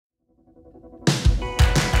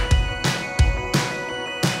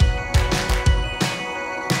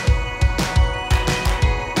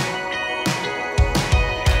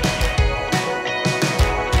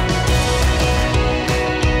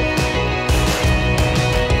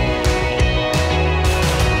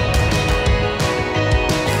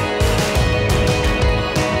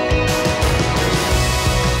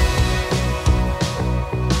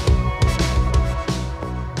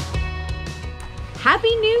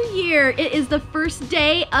Year! It is the first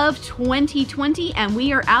day of 2020 and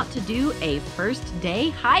we are out to do a first day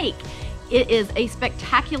hike. It is a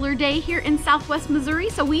spectacular day here in Southwest Missouri,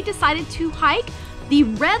 so we decided to hike the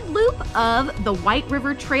red loop of the White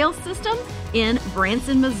River Trail System in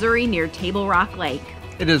Branson, Missouri near Table Rock Lake.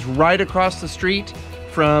 It is right across the street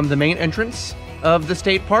from the main entrance of the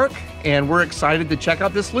state park, and we're excited to check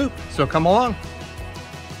out this loop, so come along.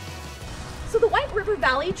 So the White River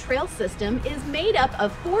Valley Trail System is made up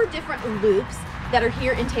of 4 different loops that are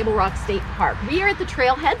here in Table Rock State Park. We are at the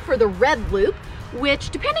trailhead for the red loop, which,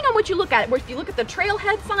 depending on what you look at, if you look at the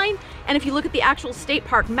trailhead sign and if you look at the actual state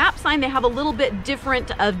park map sign, they have a little bit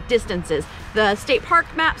different of distances. The state park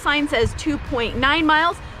map sign says 2.9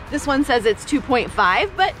 miles. This one says it's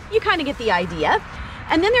 2.5, but you kind of get the idea.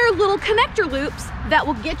 And then there are little connector loops that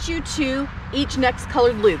will get you to each next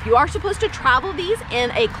colored loop. You are supposed to travel these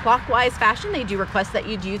in a clockwise fashion. They do request that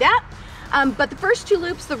you do that. But the first 2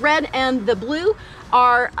 loops, the red and the blue,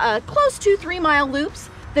 are close to 3-mile loops.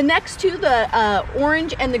 The next 2, the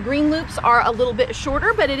orange and the green loops, are a little bit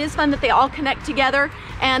shorter, but it is fun that they all connect together.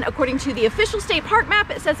 And according to the official state park map,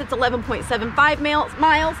 it says it's 11.75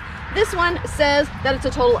 miles. This one says that it's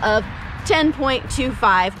a total of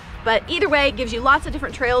 10.25. But either way, it gives you lots of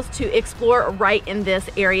different trails to explore right in this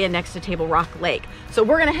area next to Table Rock Lake. So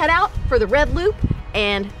we're gonna head out for the red loop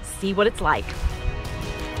and see what it's like.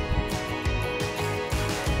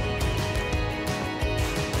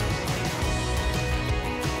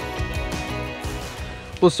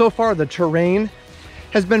 Well, so far the terrain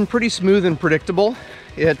has been pretty smooth and predictable.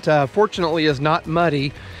 It fortunately is not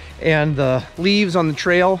muddy, and the leaves on the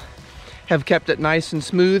trail have kept it nice and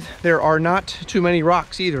smooth. There are not too many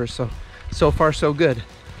rocks either, so far so good.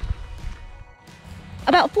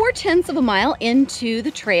 About 4/10 of a mile into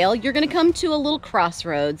the trail, you're gonna come to a little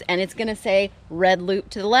crossroads, and it's gonna say red loop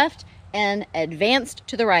to the left and advanced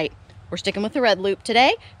to the right. We're sticking with the red loop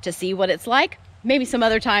today to see what it's like. Maybe some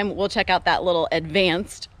other time we'll check out that little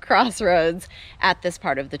advanced crossroads at this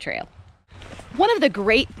part of the trail. One of the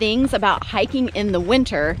great things about hiking in the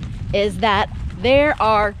winter is that there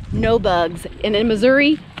are no bugs, and in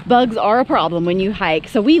Missouri, bugs are a problem when you hike.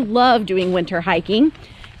 So we love doing winter hiking,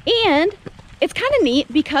 and it's kind of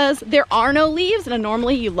neat because there are no leaves, and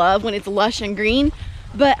normally you love when it's lush and green,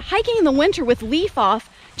 but hiking in the winter with leaf off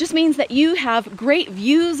just means that you have great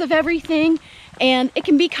views of everything, and it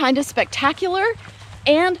can be kind of spectacular,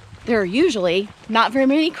 and there are usually not very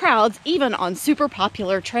many crowds even on super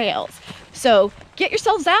popular trails. So get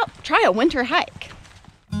yourselves out, try a winter hike.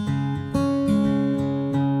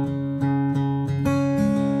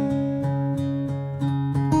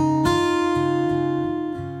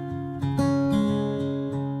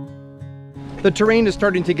 The terrain is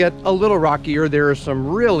starting to get a little rockier. There are some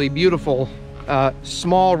really beautiful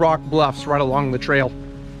small rock bluffs right along the trail.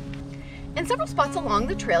 In several spots along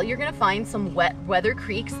the trail, you're gonna find some wet weather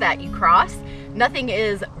creeks that you cross. Nothing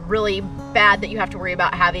is really bad that you have to worry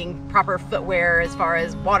about having proper footwear as far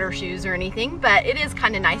as water shoes or anything, but it is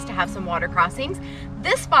kind of nice to have some water crossings.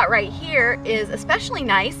 This spot right here is especially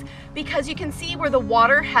nice because you can see where the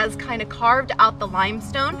water has kind of carved out the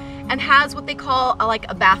limestone and has what they call like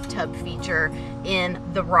a bathtub feature in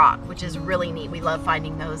the rock, which is really neat. We love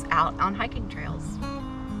finding those out on hiking trails.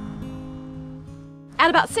 At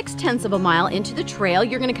about 6/10 of a mile into the trail,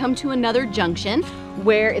 you're gonna come to another junction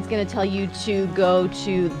where it's gonna tell you to go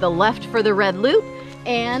to the left for the red loop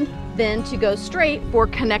and then to go straight for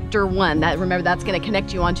connector 1. Remember, that's gonna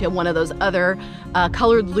connect you onto one of those other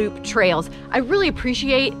colored loop trails. I really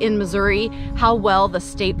appreciate in Missouri how well the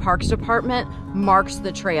State Parks Department marks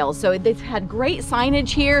the trails. So they've had great signage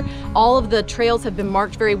here. All of the trails have been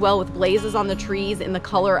marked very well with blazes on the trees in the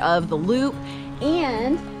color of the loop,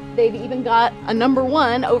 and they've even got a number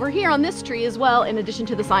 1 over here on this tree as well, in addition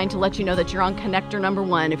to the sign to let you know that you're on connector number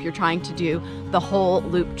 1 if you're trying to do the whole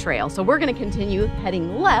loop trail. So we're gonna continue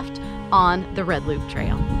heading left on the red loop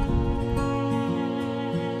trail.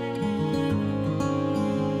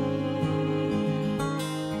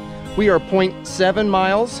 We are 0.7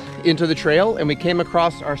 miles into the trail, and we came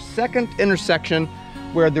across our second intersection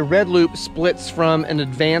where the red loop splits from an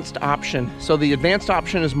advanced option. So the advanced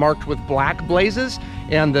option is marked with black blazes,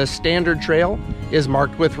 and the standard trail is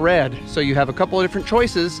marked with red. So you have a couple of different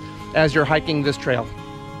choices as you're hiking this trail.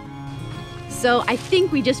 So I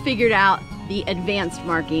think we just figured out the advanced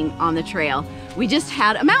marking on the trail. We just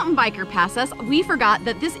had a mountain biker pass us. We forgot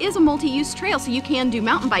that this is a multi-use trail, so you can do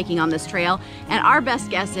mountain biking on this trail. And our best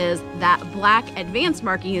guess is that black advanced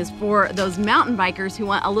marking is for those mountain bikers who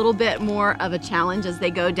want a little bit more of a challenge as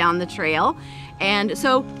they go down the trail. And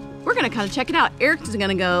so we're gonna kind of check it out. Eric's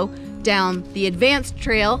gonna go down the advanced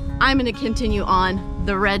trail. I'm gonna continue on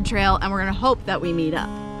the red trail, and we're gonna hope that we meet up.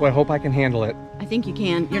 Well, I hope I can handle it. I think you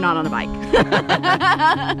can. You're not on a bike.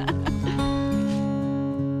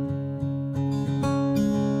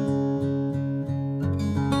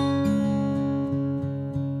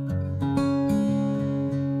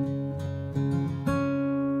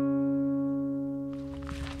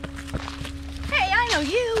 Hey, I know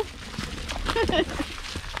you.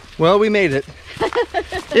 Well, we made it.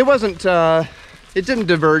 It wasn't, it didn't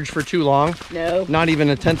diverge for too long. No. Not even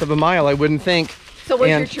a 1/10 of a mile, I wouldn't think. So was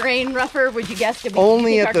your And terrain rougher? Would you guess?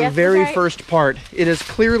 only at the very first part. It is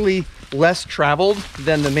clearly less traveled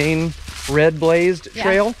than the main red blazed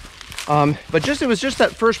trail. But it was just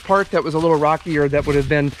that first part that was a little rockier that would have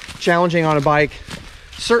been challenging on a bike.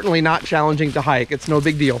 Certainly not challenging to hike. It's no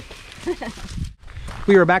big deal.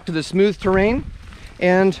 We are back to the smooth terrain,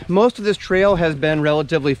 and most of this trail has been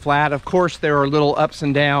relatively flat. Of course, there are little ups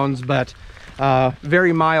and downs, but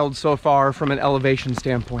very mild so far from an elevation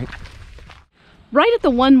standpoint. Right at the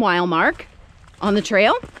 1 mile mark on the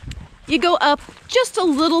trail, you go up just a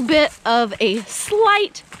little bit of a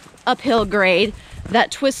slight uphill grade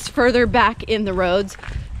that twists further back in the roads.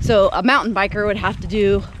 So a mountain biker would have to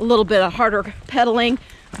do a little bit of harder pedaling,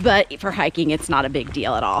 but for hiking, it's not a big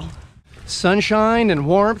deal at all. Sunshine and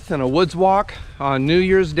warmth and a woods walk on New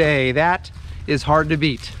Year's Day. That is hard to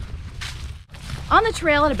beat. On the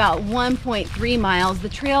trail at about 1.3 miles, the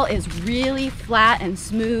trail is really flat and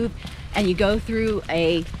smooth, and you go through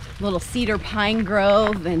a little cedar pine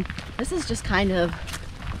grove, and this is just kind of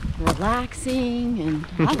relaxing, and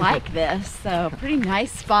I like this. So pretty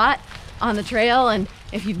nice spot on the trail, and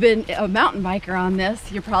if you've been a mountain biker on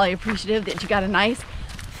this, you're probably appreciative that you got a nice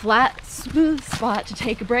flat smooth spot to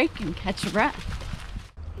take a break and catch your breath.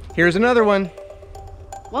 Here's another one.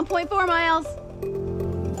 1.4 miles.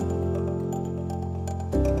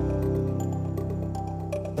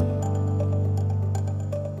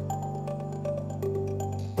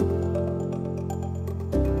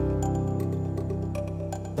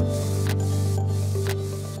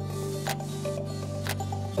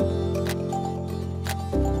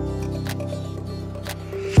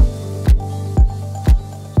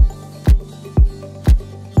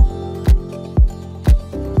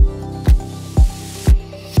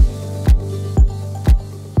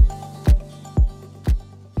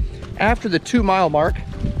 After the 2 mile mark,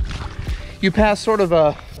 you pass sort of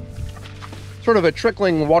a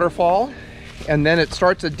trickling waterfall, and then it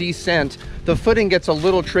starts a descent. The footing gets a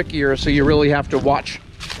little trickier, so you really have to watch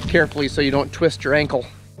carefully so you don't twist your ankle.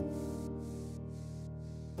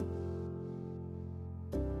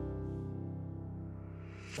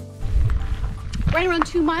 Right around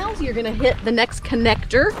 2 miles, you're gonna hit the next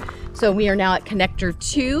connector. So we are now at connector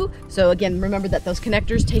 2. So again, remember that those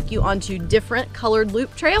connectors take you onto different colored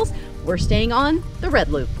loop trails. We're staying on the red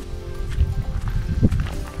loop.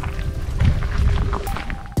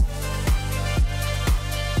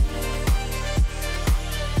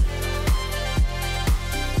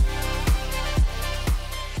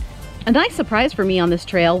 A nice surprise for me on this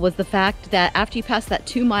trail was the fact that after you pass that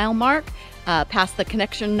 2 mile mark, past the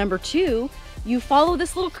connection number 2, you follow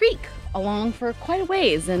this little creek along for quite a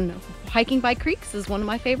ways, and hiking by creeks is one of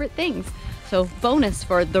my favorite things. So bonus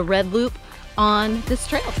for the red loop on this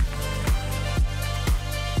trail.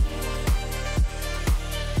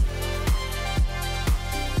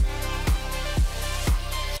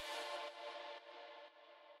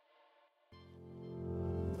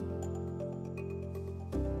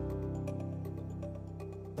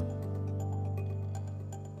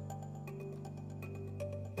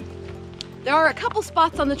 There are a couple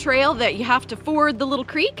spots on the trail that you have to ford the little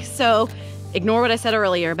creek, so ignore what I said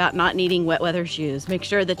earlier about not needing wet weather shoes. Make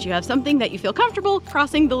sure that you have something that you feel comfortable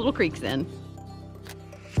crossing the little creeks in.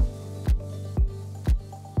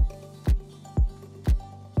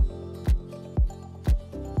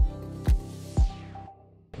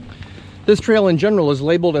 This trail in general is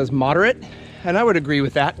labeled as moderate, and I would agree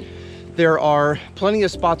with that. There are plenty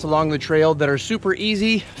of spots along the trail that are super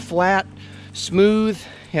easy, flat, smooth,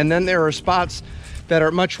 and then there are spots that are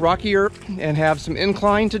much rockier and have some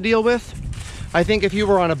incline to deal with. I think if you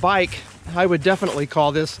were on a bike, I would definitely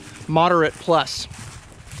call this moderate plus.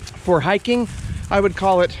 For hiking, I would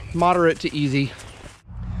call it moderate to easy.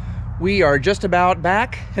 We are just about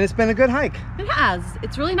back, and it's been a good hike. It has.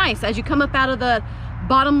 It's really nice. As you come up out of the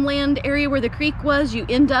bottomland area where the creek was, you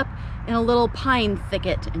end up in a little pine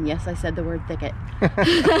thicket. And yes, I said the word thicket.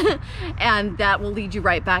 And that will lead you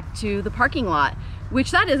right back to the parking lot.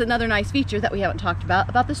 which that is another nice feature that we haven't talked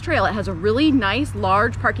about this trail. It has a really nice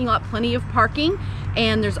large parking lot, plenty of parking,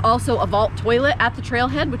 and there's also a vault toilet at the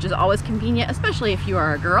trailhead, which is always convenient, especially if you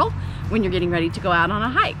are a girl when you're getting ready to go out on a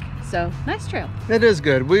hike. So nice trail. It is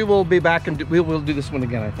good. We will be back and we will do this one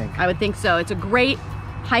again, I think. I would think so. It's a great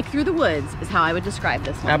hike through the woods is how I would describe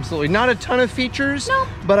this one. Absolutely. Not a ton of features, no,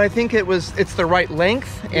 but I think it's the right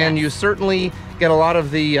length, and you certainly get a lot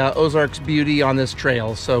of the Ozarks beauty on this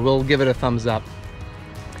trail, so we'll give it a thumbs up.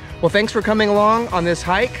 Well, thanks for coming along on this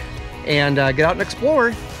hike, and get out and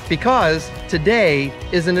explore, because today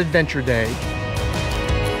is an adventure day.